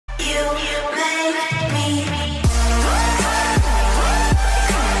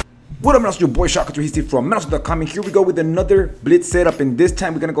What up, man? It's your boy TWEEZ from madden.com, and here we go with another blitz setup. And this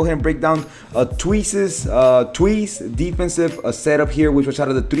time we're gonna go ahead and break down TWEEZ defensive setup here, which was out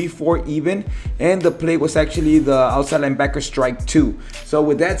of the 3-4 even, and the play was actually the outside linebacker strike 2. So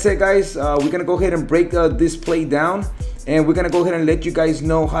with that said, guys, we're gonna go ahead and break this play down, and we're gonna go ahead and let you guys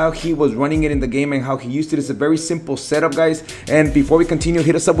know how he was running it in the game and how he used it. It's a very simple setup, guys. And before we continue,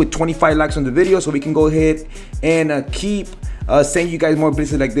 hit us up with 25 likes on the video so we can go ahead and keep sending you guys more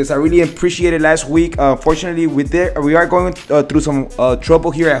blitzes like this. I really appreciate it last week. Fortunately, we are going through some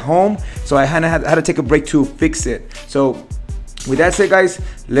trouble here at home, so I had to take a break to fix it. So with that said, guys,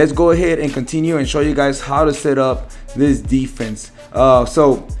 let's go ahead and continue and show you guys how to set up this defense.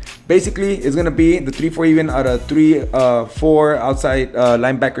 So basically, it's gonna be the 3-4 even out of 3-4 outside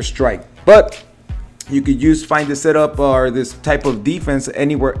linebacker strike, but you could find the setup or this type of defense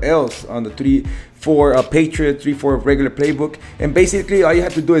anywhere else on the 3-4 Patriot, 3-4 regular playbook. And basically, all you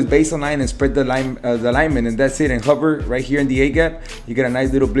have to do is base align and spread the lineman, and that's it. And hover right here in the A gap, you get a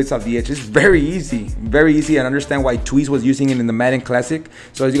nice little blitz off the edge. It's very easy, and understand why TWEEZ was using it in the Madden Classic.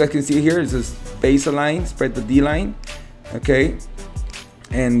 So as you guys can see here, it's just base align, spread the D line, okay.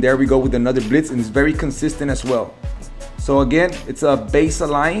 And there we go with another blitz, and it's very consistent as well. So again, it's a base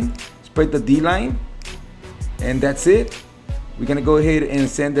align, spread the D line, and that's it. We're gonna go ahead and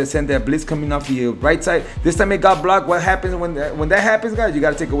send that blitz coming off the right side. This time it got blocked. What happens when that happens, guys? You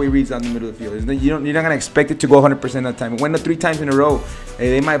gotta take away reads down the middle of the field. You're not gonna expect it to go 100% of the time. It went 3 times in a row,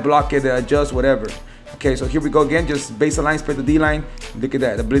 they might block it, adjust, whatever. Okay, so here we go again, just base align, spread the D line. Look at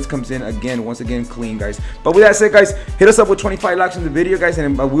that, the blitz comes in again, once again clean, guys. But with that said, guys, hit us up with 25 likes on the video, guys,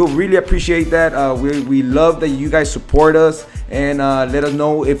 and we'll really appreciate that. We love that you guys support us, and let us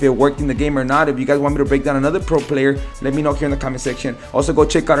know if it worked in the game or not. If you guys want me to break down another pro player, let me know here in the comment section. Also, go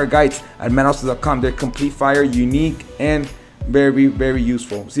check out our guides at madden.com. They're complete fire, unique, and very, very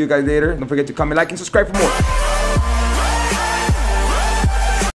useful. See you guys later. Don't forget to comment, like, and subscribe for more.